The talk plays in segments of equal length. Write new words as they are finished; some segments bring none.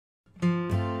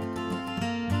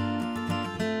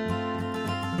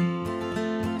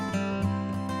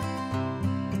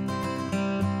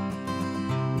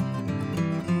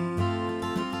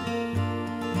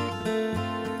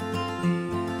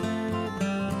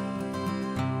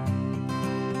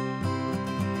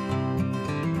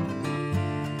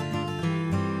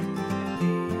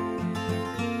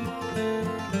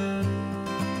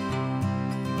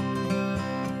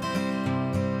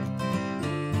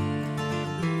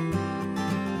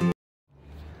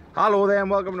Hello there and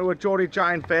welcome to a Geordie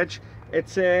Giant Veg.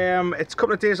 It's a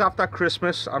couple of days after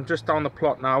Christmas. I'm just down the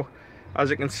plot now. As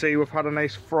you can see, we've had a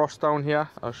nice frost down here.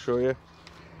 I'll show you.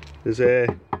 There's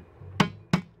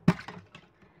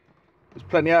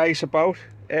plenty of ice about.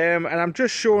 And I'm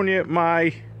just showing you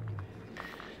my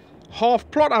half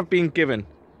plot I've been given.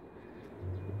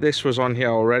 This was on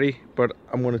here already, but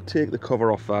I'm going to take the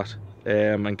cover off that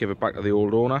and give it back to the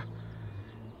old owner.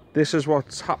 This is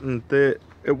what's happened.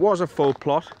 It was a full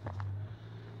plot.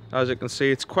 As you can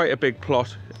see, it's quite a big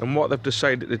plot, and what they've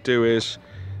decided to do is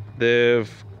they've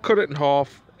cut it in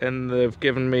half and they've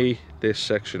given me this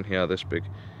section here, this big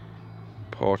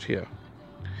part here.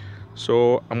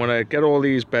 So I'm going to get all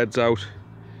these beds out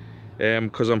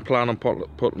because I'm planning on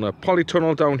putting a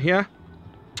polytunnel down here.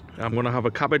 I'm going to have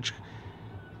a cabbage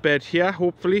bed here,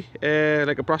 hopefully,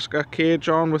 like a brassica cage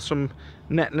on with some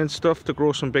netting and stuff to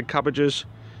grow some big cabbages.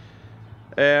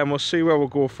 We'll see where we'll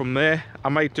go from there. I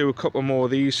might do a couple more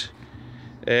of these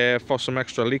for some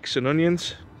extra leeks and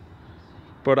onions,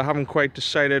 but I haven't quite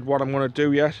decided what I'm going to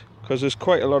do yet because there's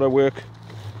quite a lot of work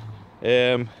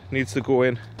needs to go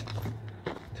in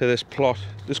to this plot.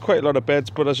 There's quite a lot of beds,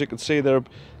 but as you can see, they're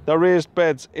raised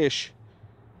beds ish,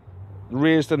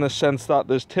 raised in the sense that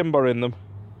there's timber in them,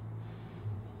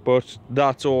 but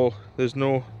that's all. There's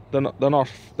no, they're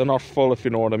not full, if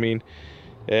you know what I mean.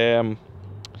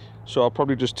 So I'll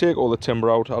probably just take all the timber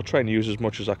out. I'll try and use as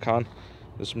much as I can.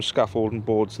 There's some scaffolding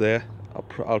boards there.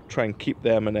 I'll try and keep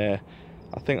them, and I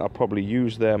think I'll probably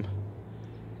use them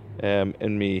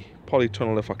in me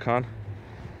polytunnel if I can.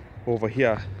 Over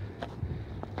here,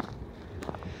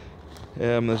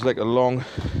 there's like a long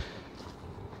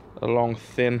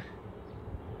thin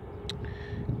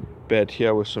bed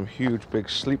here with some huge big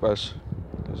sleepers,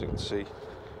 as you can see.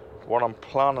 What I'm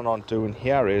planning on doing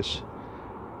here is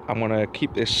I'm going to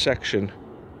keep this section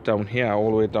down here,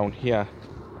 all the way down here,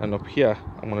 and up here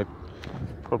I'm going to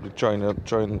probably join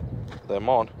them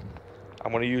on.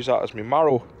 I'm going to use that as my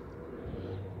marrow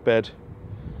bed.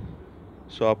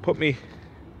 So I'll put my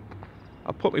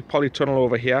polytunnel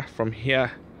over here, from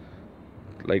here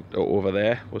like over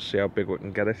there. We'll see how big we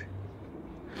can get it.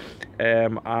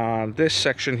 And this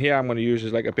section here I'm going to use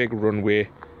as like a big runway,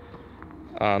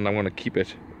 and I'm going to keep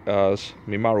it as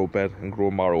my marrow bed and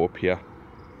grow marrow up here.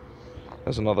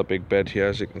 There's another big bed here,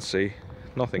 as you can see.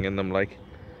 Nothing in them, like,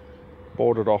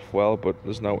 boarded off well, but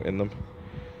there's no in them.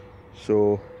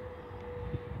 So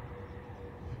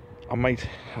I might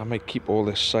keep all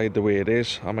this side the way it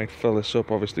is. I might fill this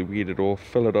up, obviously weed it all,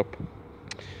 fill it up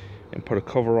and put a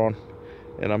cover on,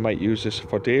 and I might use this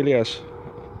for dahlias.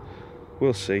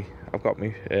 We'll see. I've got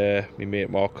me mate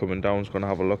Mark coming down, is going to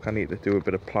have a look. I need to do a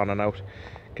bit of planning out,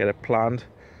 get it planned.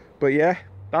 But yeah,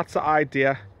 that's the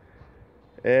idea.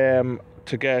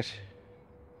 To get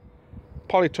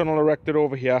polytunnel erected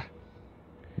over here,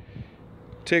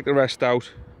 take the rest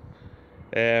out,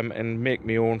 and make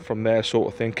my own from there,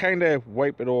 sort of thing. Kind of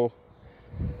wipe it all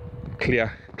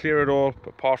clear it all,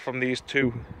 apart from these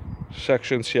two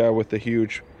sections here with the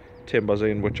huge timbers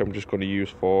in, which I'm just going to use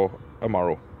for a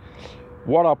marrow.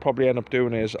 What I'll probably end up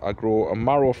doing is I'll grow a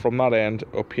marrow from that end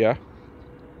up here,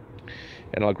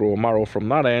 and I'll grow a marrow from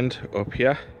that end up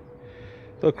here.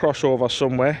 They'll cross over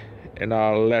somewhere, and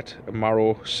I'll let a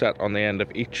marrow set on the end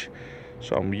of each,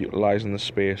 so I'm utilising the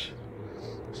space.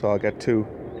 So I'll get two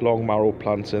long marrow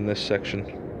plants in this section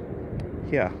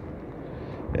here.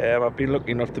 I've been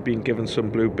lucky enough to be given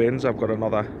some blue bins. I've got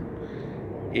another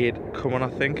 8 coming, I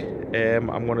think.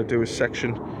 I'm going to do a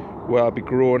section where I'll be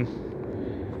growing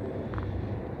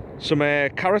some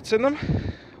carrots in them,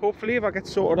 hopefully, if I get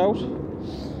sorted out.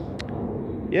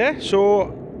 Yeah,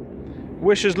 so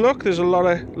wish us luck. There's a lot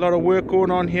of work going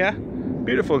on here.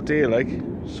 Beautiful day, like.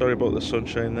 Sorry about the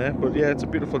sunshine there, but yeah, it's a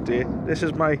beautiful day. This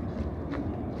is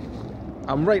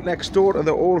I'm right next door to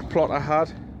the old plot I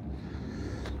had.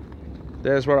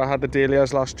 There's where I had the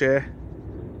dahlias last year,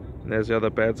 and there's the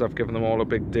other beds. I've given them all a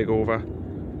big dig over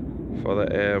for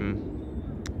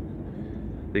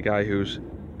the guy whose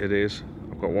it is.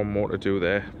 I've got one more to do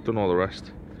there. Done all the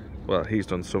rest. Well, he's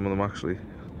done some of them actually,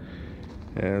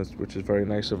 which is very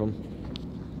nice of him.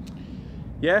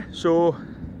 Yeah, so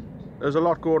there's a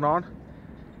lot going on.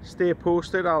 Stay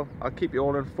posted. I'll keep you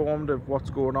all informed of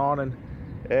what's going on,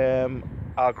 and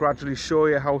I'll gradually show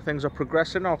you how things are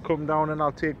progressing. I'll come down and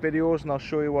I'll take videos and I'll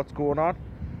show you what's going on.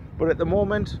 But at the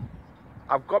moment,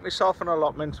 I've got myself an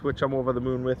allotment which I'm over the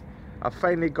moon with. I've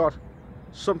finally got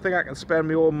something I can spend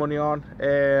my own money on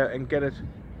and get it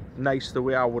nice the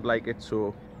way I would like it.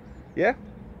 So yeah,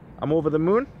 I'm over the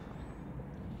moon.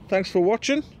 Thanks for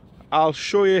watching. I'll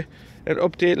show you an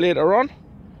update later on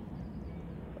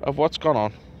of what's gone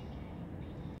on.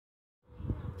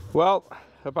 Well,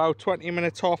 about 20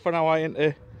 minutes, half an hour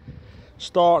into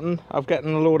starting, I've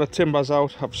gotten a load of timbers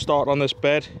out. I've started on this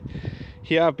bed.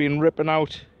 Here I've been ripping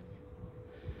out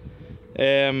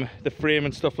the frame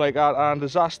and stuff like that, and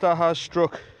disaster has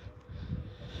struck.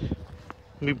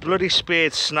 My bloody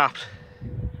spade snapped.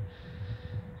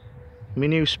 My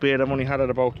new spade, I've only had it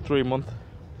about 3 months.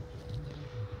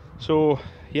 So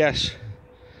yes,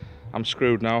 I'm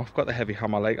screwed now. I've got the heavy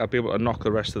hammer, like I'll be able to knock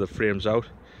the rest of the frames out.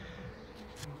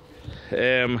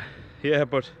 Yeah,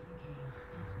 but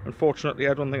unfortunately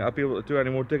I don't think I'll be able to do any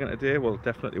more digging today. Well,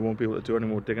 definitely won't be able to do any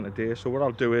more digging today. So what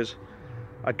I'll do is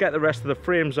I'll get the rest of the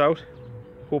frames out.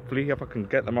 Hopefully, if I can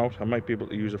get them out, I might be able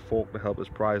to use a fork to help us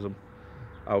prise them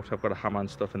out. I've got a hammer and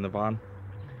stuff in the van,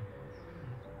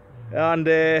 and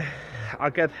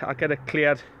I'll get it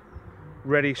cleared,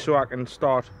 ready, so I can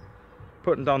start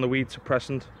putting down the weed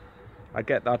suppressant. I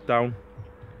get that down,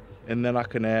 and then I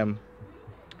can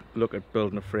look at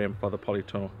building a frame for the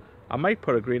polytunnel. I might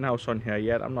put a greenhouse on here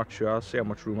yet. I'm not sure. I'll see how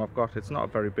much room I've got. It's not a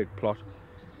very big plot.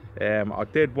 I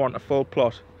did want a full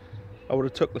plot. I would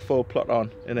have took the full plot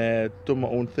on and done my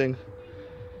own thing.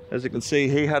 As you can see,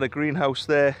 he had a greenhouse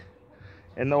there,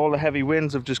 and all the heavy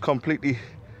winds have just completely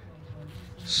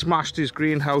smashed his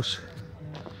greenhouse.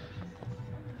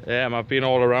 I've been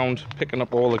all around picking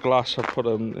up all the glass. I've put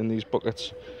them in these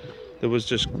buckets. There was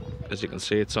just, as you can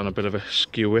see, it's on a bit of a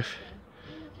skew whiff,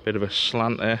 bit of a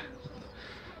slant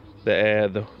there.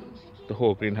 The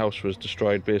whole greenhouse was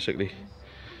destroyed basically.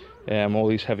 All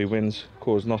these heavy winds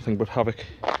caused nothing but havoc.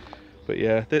 But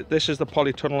yeah, this is the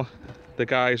polytunnel the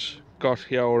guy's got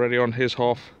here already on his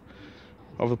half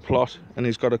of the plot, and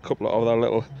he's got a couple of other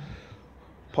little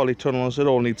polytunnels that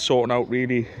all need sorting out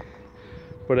really.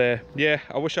 But yeah,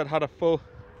 I wish I'd had a full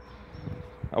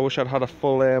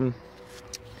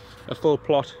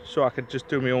plot so I could just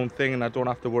do my own thing and I don't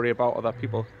have to worry about other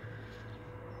people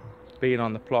being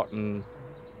on the plot and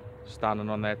standing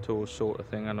on their toes, sort of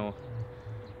thing. I know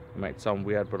it might sound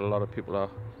weird, but a lot of people are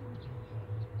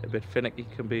a bit finicky,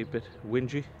 can be a bit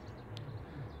whingy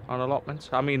on allotments.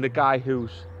 I mean, the guy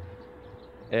who's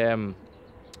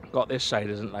got this side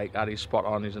isn't like that. He's spot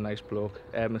on. He's a nice bloke.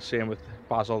 The same with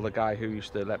Basil, the guy who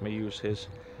used to let me use his.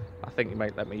 I think he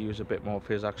might let me use a bit more of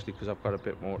his actually, because I've got a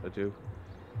bit more to do.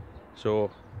 So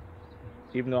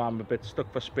even though I'm a bit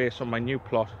stuck for space on my new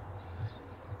plot,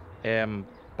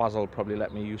 Basil will probably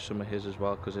let me use some of his as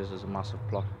well, because his is a massive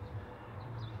plot.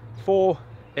 For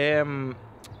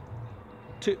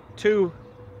two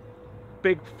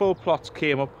big full plots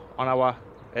came up on our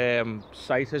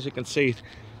site. As you can see,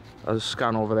 I'll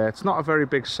scan over there. It's not a very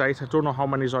big site. I don't know how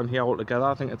many's on here altogether.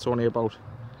 I think it's only about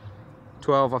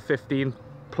 12 or 15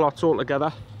 plots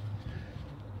altogether.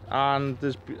 And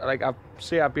there's, like,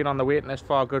 I've been on the waiting list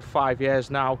for a good 5 years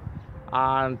now,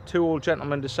 and two old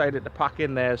gentlemen decided to pack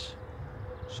in theirs.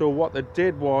 So what they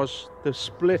did was they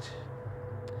split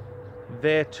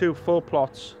their two full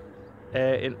plots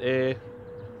into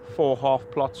 4 half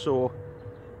plots, so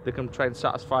they can try and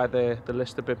satisfy the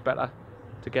list a bit better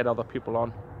to get other people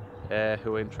on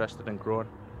who are interested in growing.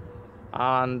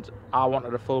 And I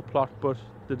wanted a full plot, but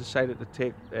they decided to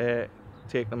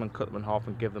take them and cut them in half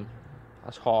and give them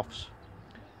as halves.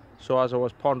 So as I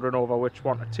was pondering over which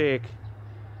one to take,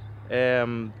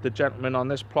 the gentleman on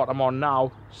this plot I'm on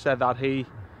now said that he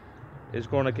is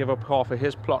going to give up half of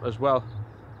his plot as well.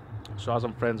 So as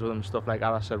I'm friends with him and stuff like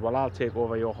that, I said, well, I'll take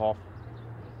over your half,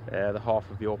 the half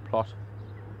of your plot,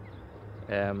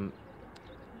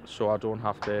 so I don't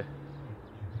have to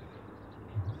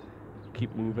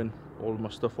keep moving all my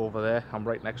stuff over there. I'm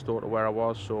right next door to where I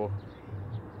was, so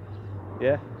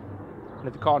yeah. And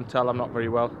if you can't tell, I'm not very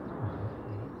well.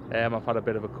 I've had a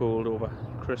bit of a cold over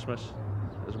Christmas,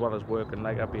 as well as working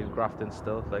like I've been grafting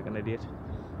still like an idiot.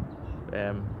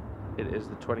 It is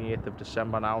the 28th of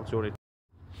December now. It's only,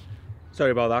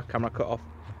 sorry about that, camera cut off.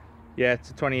 Yeah,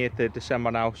 it's the 28th of December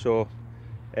now, so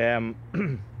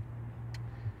the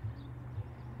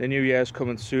new year's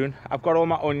coming soon. I've got all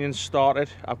my onions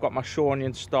started. I've got my show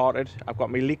onions started. I've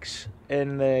got my leeks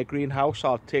in the greenhouse.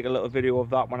 I'll take a little video of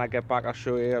that when I get back. I'll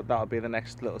show you. That'll be the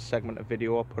next little segment of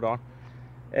video I'll put on.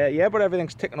 Yeah, but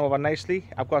everything's ticking over nicely.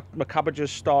 I've got my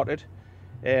cabbages started,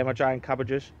 my giant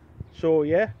cabbages. So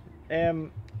yeah,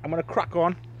 I'm gonna crack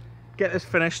on, get this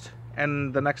finished,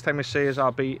 and the next time you see us,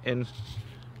 I'll be in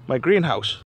my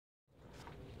greenhouse.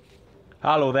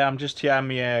 Hello there, I'm just here in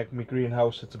my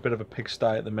greenhouse. It's a bit of a pigsty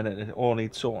at the minute. It all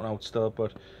needs sorting out still,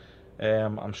 but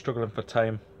I'm struggling for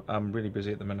time. I'm really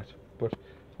busy at the minute, but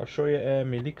I'll show you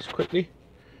my leeks quickly.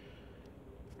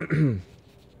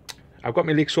 I've got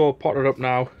my leeks all potted up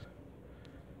now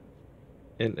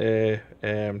into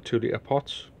 2 litre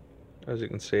pots. As you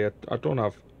can see, I don't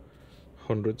have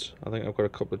hundreds. I think I've got a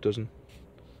couple of dozen.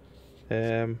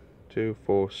 2,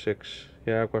 4, 6.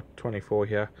 Yeah, I've got 24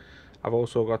 here. I've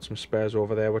also got some spares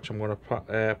over there, which I'm going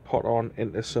to pot on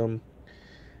into some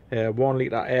 1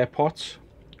 litre air pots.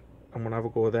 I'm going to have a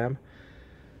go with them.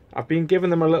 I've been giving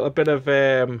them a little bit of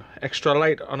extra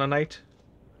light on a night,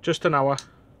 just an hour,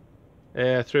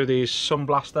 through these sun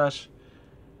blasters.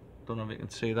 Don't know if you can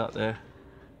see that there.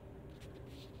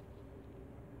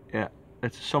 Yeah,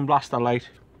 it's a sun blaster light.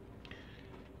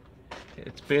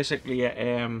 It's basically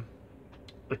a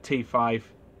T5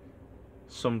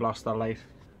 sun blaster light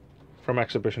from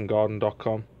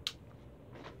exhibitiongarden.com,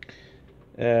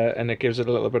 and it gives it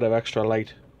a little bit of extra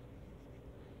light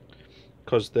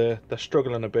because they're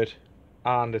struggling a bit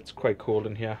and it's quite cold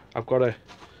in here. I've got a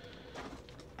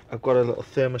little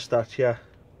thermostat here,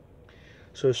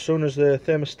 so as soon as the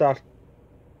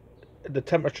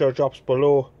temperature drops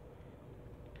below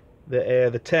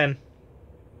the 10,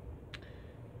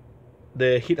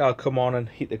 the heater will come on and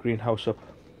heat the greenhouse up,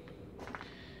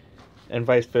 and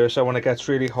vice versa. When it gets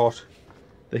really hot,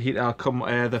 the heater will come,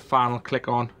 the fan will click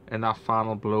on and that fan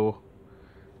will blow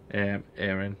air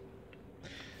in.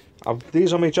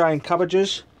 These are my giant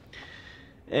cabbages.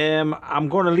 I'm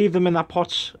going to leave them in their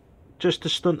pots just to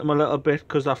stunt them a little bit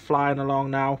because they're flying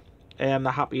along now. They're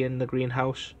happy in the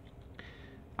greenhouse.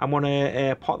 I'm going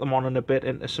to pot them on in a bit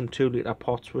into some 2 litre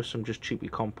pots with some just cheapy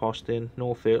compost in.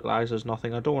 No fertilisers,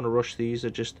 nothing. I don't want to rush these.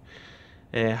 They're just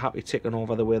happy ticking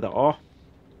over the way they are.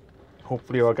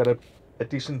 Hopefully I'll get a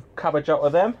decent cabbage out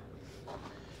of them.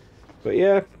 But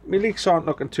yeah, my leeks aren't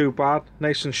looking too bad.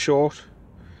 Nice and short.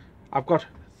 I've got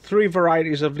 3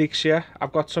 varieties of leeks here.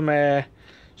 I've got some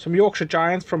Yorkshire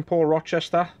Giants from Paul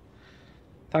Rochester.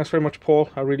 Thanks very much, Paul.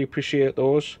 I really appreciate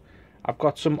those. I've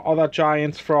got some other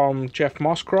Giants from Jeff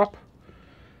Mosscrop.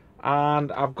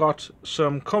 And I've got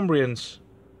some Cumbrians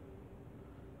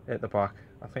at the back.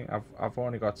 I think I've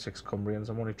only got 6 Cumbrians.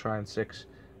 I'm only trying 6.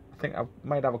 I think I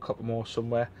might have a couple more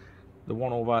somewhere. The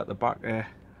one over at the back there,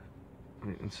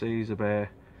 you can see he's a bear.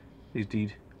 He's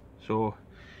dead. So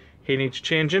he needs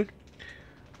changing.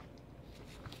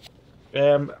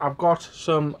 I've got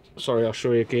some, sorry, I'll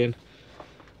show you again.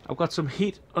 I've got some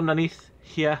heat underneath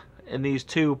here in these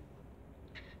 2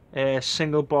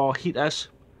 single bar heaters.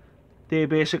 They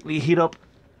basically heat up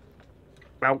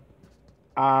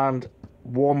and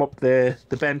warm up the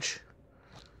bench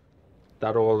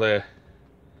that all the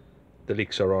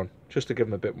leeks are on, just to give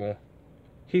them a bit more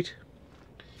heat.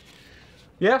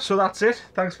 Yeah, so that's it.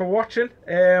 Thanks for watching.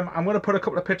 I'm going to put a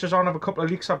couple of pictures on of a couple of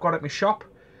leeks I've got at my shop,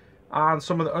 and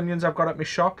some of the onions I've got at my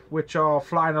shop, which are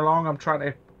flying along. I'm trying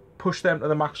to push them to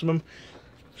the maximum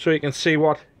so you can see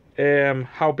what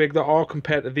how big they are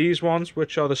compared to these ones,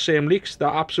 which are the same leeks. They're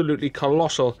absolutely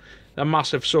colossal. They're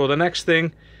massive. So the next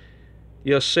thing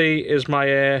you'll see is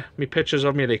my pictures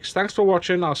of my leeks. Thanks for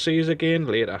watching. I'll see you again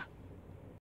later.